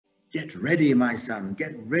Get ready, my son,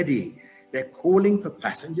 get ready. They're calling for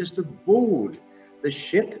passengers to board. The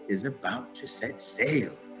ship is about to set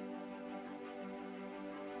sail.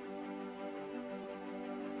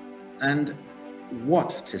 And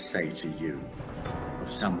what to say to you of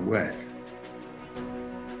some worth?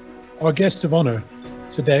 Our guest of honour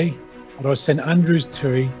today at our St Andrew's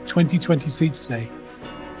Toury 2020 seats today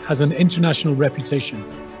has an international reputation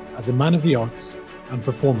as a man of the arts and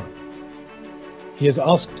performer. He is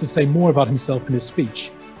asked to say more about himself in his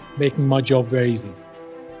speech, making my job very easy.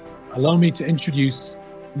 Allow me to introduce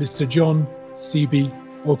Mr. John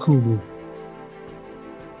Sibi-Okumu.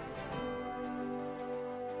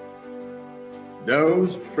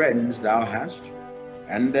 Those friends thou hast,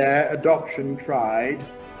 and their adoption tried,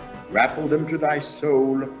 grapple them to thy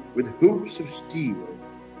soul with hoops of steel,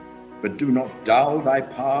 but do not dull thy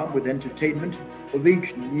palm with entertainment of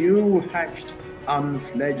each new-hatched,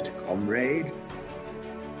 unfledged comrade.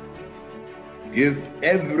 Give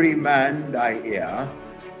every man thy ear,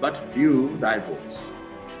 but few thy voice.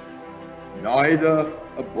 Neither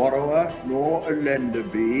a borrower nor a lender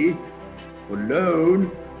be, for loan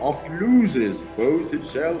oft loses both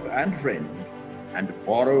itself and friend, and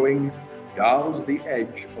borrowing dulls the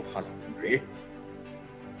edge of husbandry.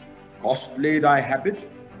 Costly thy habit,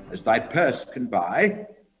 as thy purse can buy,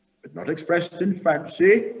 but not expressed in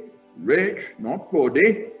fancy, rich, not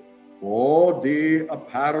gaudy, for the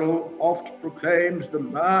apparel oft proclaims the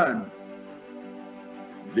man.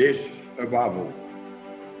 This above all,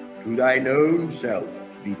 to thine own self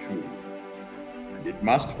be true, and it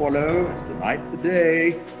must follow as the night the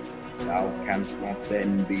day, thou canst not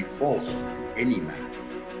then be false to any man.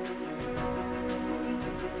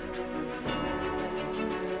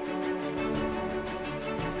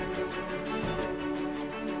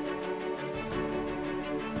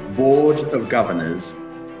 Board of Governors,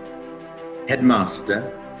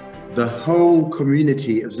 Headmaster, the whole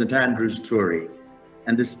community of St Andrew's Toury,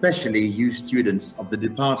 and especially you students of the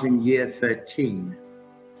departing year 13.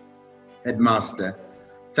 Headmaster,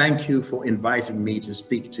 thank you for inviting me to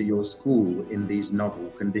speak to your school in these novel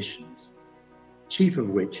conditions, chief of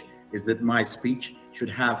which is that my speech should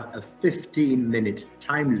have a 15-minute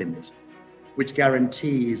time limit, which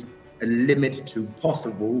guarantees a limit to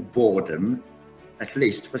possible boredom, at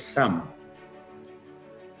least for some.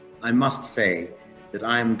 I must say that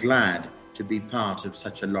I am glad to be part of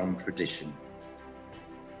such a long tradition.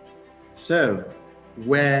 So,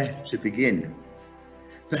 where to begin?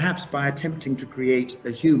 Perhaps by attempting to create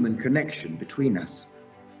a human connection between us.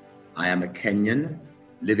 I am a Kenyan,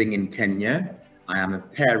 living in Kenya. I am a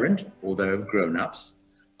parent, although of grown-ups.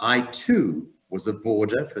 I too was a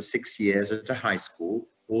boarder for 6 years at a high school,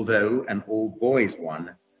 although an all-boys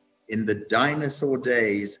one, in the dinosaur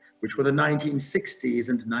days, which were the 1960s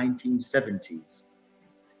and 1970s.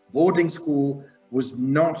 Boarding school was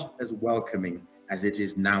not as welcoming as it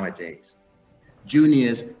is nowadays.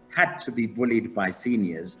 Juniors had to be bullied by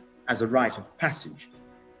seniors as a rite of passage,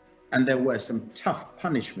 and there were some tough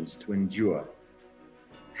punishments to endure.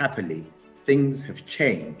 Happily, things have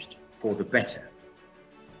changed for the better.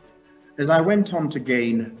 As I went on to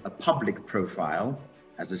gain a public profile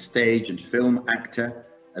as a stage and film actor,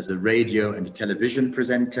 as a radio and television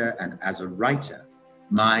presenter, and as a writer,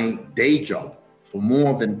 my day job for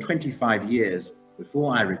more than 25 years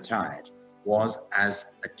before I retired was as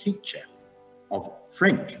a teacher of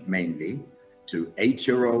French mainly, to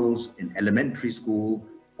 8-year-olds in elementary school,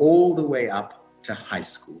 all the way up to high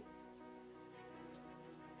school.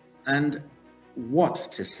 And what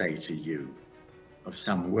to say to you of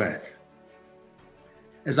some worth?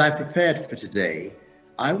 As I prepared for today,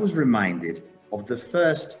 I was reminded of the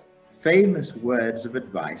first famous words of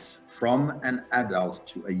advice from an adult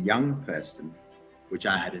to a young person which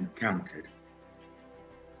I had encountered.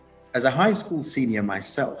 As a high school senior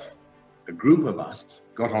myself, a group of us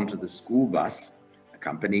got onto the school bus,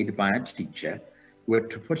 accompanied by a teacher, who were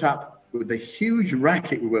to put up with the huge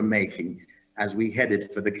racket we were making as we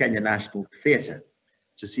headed for the Kenya National Theatre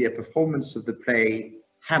to see a performance of the play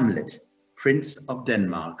Hamlet, Prince of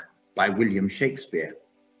Denmark by William Shakespeare.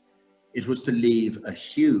 It was to leave a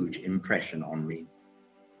huge impression on me.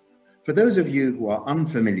 For those of you who are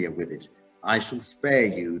unfamiliar with it, I shall spare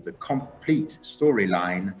you the complete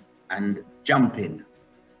storyline and jump in.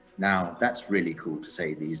 Now, that's really cool to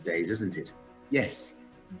say these days, isn't it? Yes,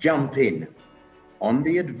 jump in on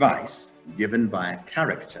the advice given by a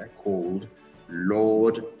character called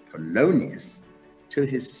Lord Polonius to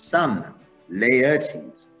his son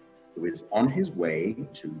Laertes, who is on his way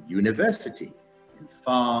to university in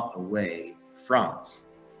far away France.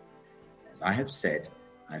 As I have said,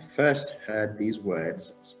 I first heard these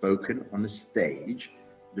words spoken on a stage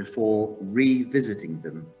before revisiting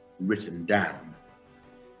them written down.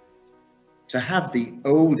 To have the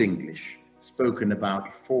Old English spoken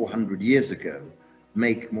about 400 years ago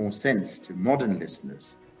make more sense to modern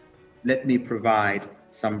listeners, let me provide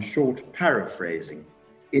some short paraphrasing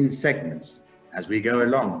in segments as we go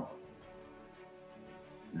along.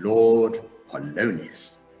 Lord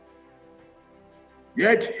Polonius.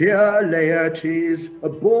 Yet here, Laertes,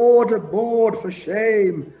 aboard, aboard for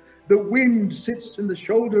shame. The wind sits in the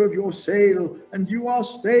shoulder of your sail, and you are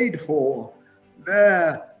stayed for.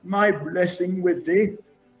 There, my blessing with thee.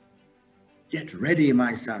 Get ready,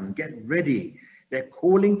 my son, get ready. They're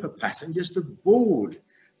calling for passengers to board.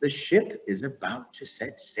 The ship is about to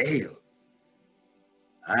set sail.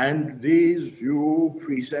 And these few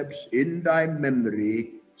precepts in thy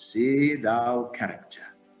memory see thou character.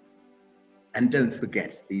 And don't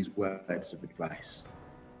forget these words of advice.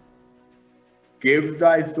 Give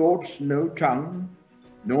thy thoughts no tongue,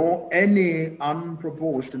 nor any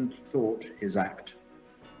unproportioned thought his act.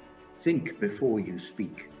 Think before you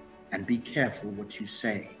speak, and be careful what you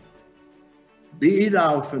say. Be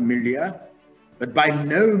thou familiar, but by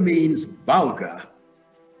no means vulgar.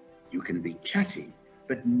 You can be chatty,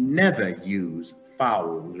 but never use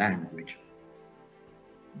foul language.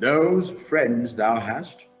 Those friends thou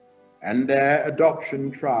hast, and their adoption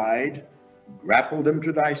tried, grapple them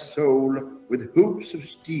to thy soul with hoops of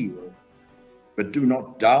steel, but do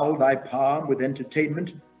not dull thy palm with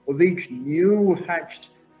entertainment of each new-hatched,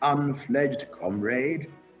 unfledged comrade.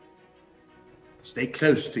 Stay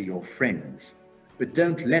close to your friends, but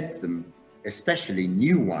don't let them, especially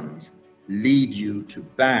new ones, lead you to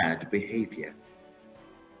bad behavior.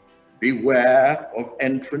 Beware of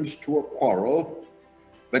entrance to a quarrel,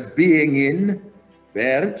 but being in,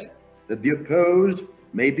 bear it, that the opposed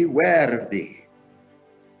may beware of thee.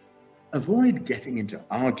 Avoid getting into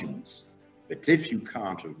arguments, but if you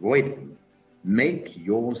can't avoid them, make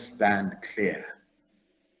your stand clear.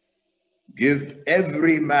 Give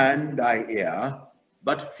every man thy ear,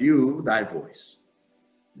 but few thy voice.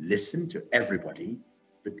 Listen to everybody,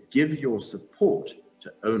 but give your support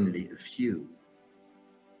to only a few.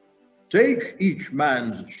 Take each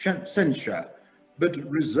man's censure, but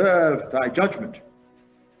reserve thy judgment.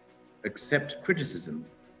 Accept criticism,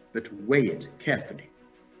 but weigh it carefully.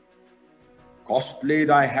 Costly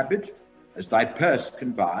thy habit, as thy purse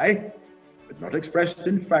can buy, but not expressed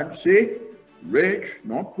in fancy, rich,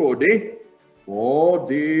 not gaudy, for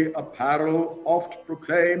the apparel oft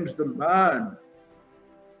proclaims the man.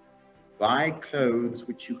 Buy clothes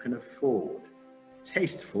which you can afford,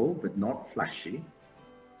 tasteful but not flashy.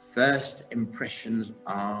 First impressions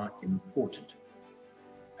are important.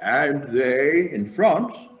 And they, in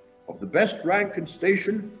France, of the best rank and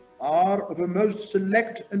station, are of a most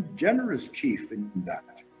select and generous chief in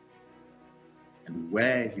that. And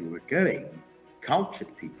where you are going,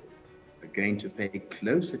 cultured people are going to pay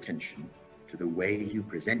close attention to the way you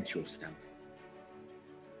present yourself.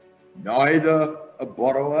 Neither a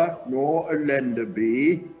borrower nor a lender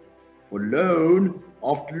be, for loan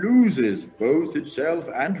oft loses both itself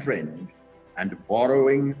and friend, and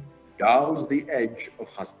borrowing dulls the edge of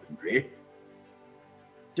husbandry.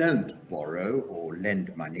 Don't borrow or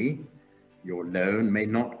lend money. Your loan may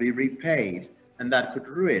not be repaid, and that could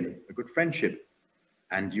ruin a good friendship.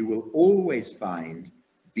 And you will always find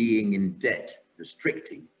being in debt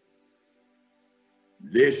restricting.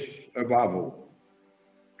 This above all,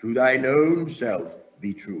 to thine own self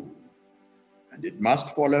be true, and it must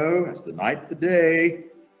follow as the night the day,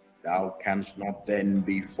 thou canst not then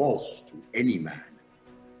be false to any man.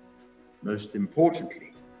 Most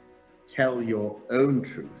importantly, tell your own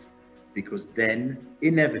truth, because then,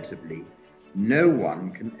 inevitably, no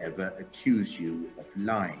one can ever accuse you of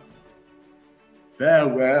lying.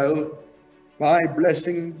 Farewell, my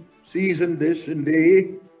blessing season this in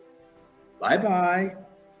thee. Bye-bye,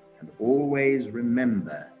 and always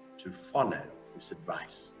remember to follow this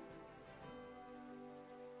advice.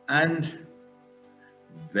 And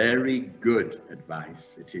very good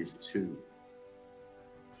advice it is too.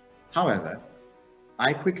 However,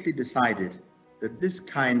 I quickly decided that this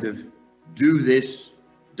kind of do this,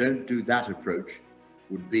 don't do that approach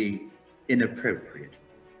would be inappropriate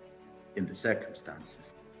in the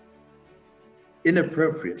circumstances.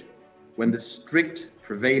 Inappropriate when the strict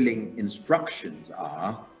prevailing instructions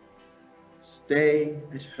are: stay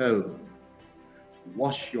at home,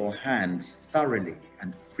 wash your hands thoroughly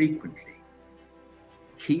and frequently,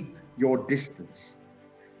 keep your distance,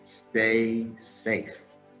 stay safe.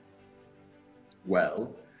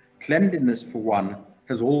 Well, cleanliness for one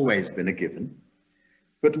has always been a given,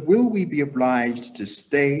 but will we be obliged to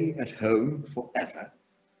stay at home forever?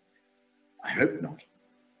 I hope not.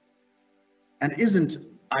 And isn't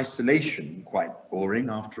isolation quite boring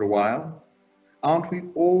after a while? Aren't we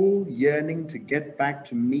all yearning to get back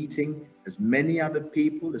to meeting as many other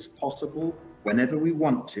people as possible whenever we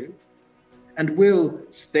want to? And will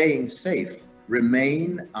staying safe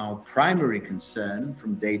remain our primary concern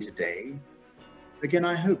from day to day? Again,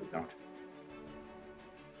 I hope not.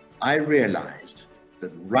 I realized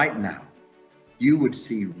that right now, you would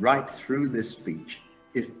see right through this speech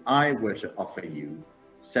if I were to offer you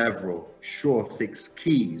several sure fix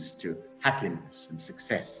keys to happiness and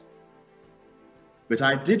success. But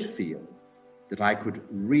I did feel that I could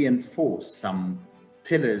reinforce some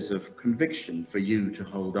pillars of conviction for you to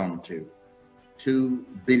hold on to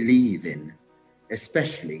believe in,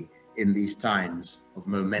 especially in these times of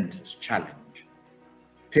momentous challenge.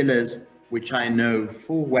 Pillars which I know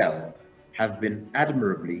full well have been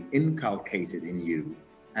admirably inculcated in you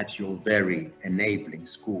at your very enabling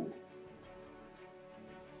school.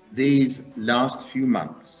 These last few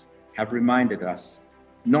months have reminded us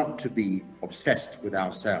not to be obsessed with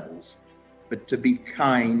ourselves, but to be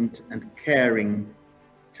kind and caring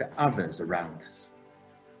to others around us,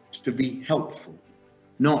 to be helpful,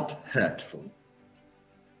 not hurtful.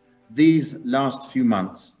 These last few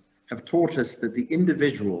months have taught us that the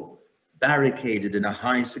individual barricaded in a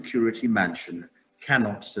high security mansion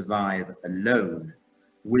cannot survive alone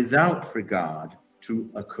without regard to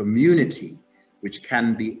a community which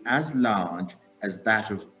can be as large as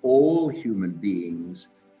that of all human beings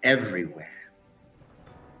everywhere.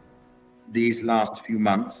 These last few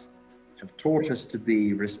months have taught us to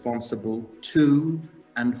be responsible to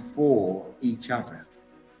and for each other.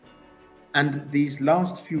 And these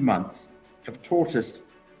last few months have taught us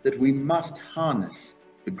that we must harness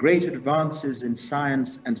the great advances in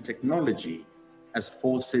science and technology as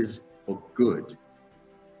forces for good.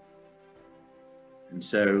 And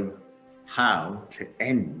so, how to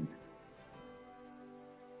end?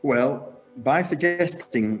 Well, by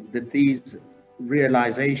suggesting that these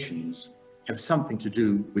realizations have something to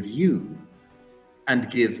do with you and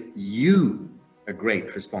give you a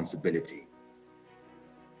great responsibility.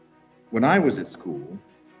 When I was at school,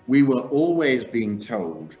 we were always being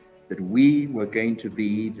told that we were going to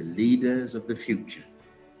be the leaders of the future.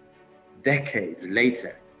 Decades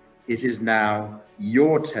later, it is now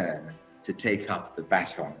your turn to take up the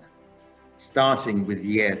baton, starting with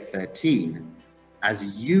year 13, as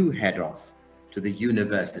you head off to the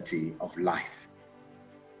University of Life.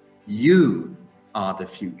 You are the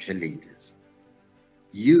future leaders.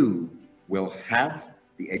 You will have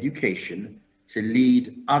the education to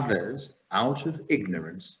lead others out of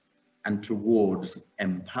ignorance and towards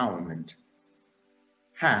empowerment.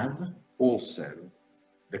 Have also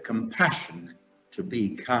the compassion to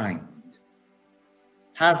be kind.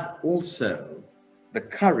 Have also the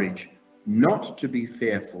courage not to be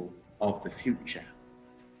fearful of the future.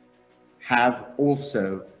 Have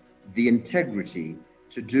also the integrity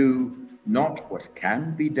to do not what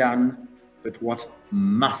can be done, but what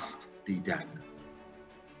must be done.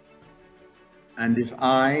 And if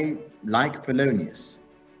I, like Polonius,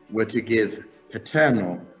 were to give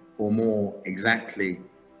paternal, or more exactly,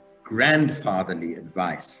 grandfatherly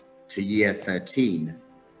advice to year 13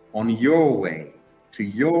 on your way to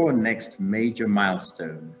your next major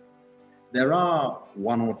milestone, there are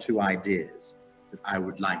one or two ideas that I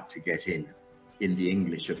would like to get in the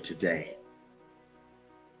English of today.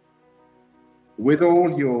 With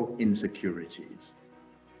all your insecurities,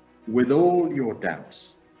 with all your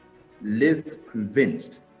doubts, live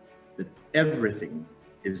convinced that everything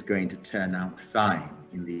is going to turn out fine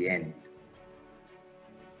in the end.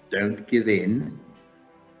 Don't give in,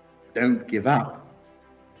 don't give up,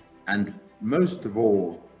 and most of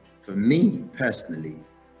all, for me personally,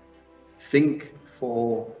 think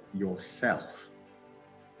for yourself.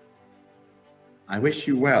 I wish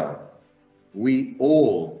you well. We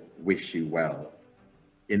all wish you well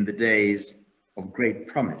in the days of great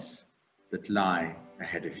promise that lie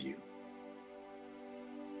ahead of you.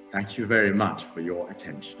 Thank you very much for your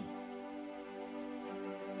attention.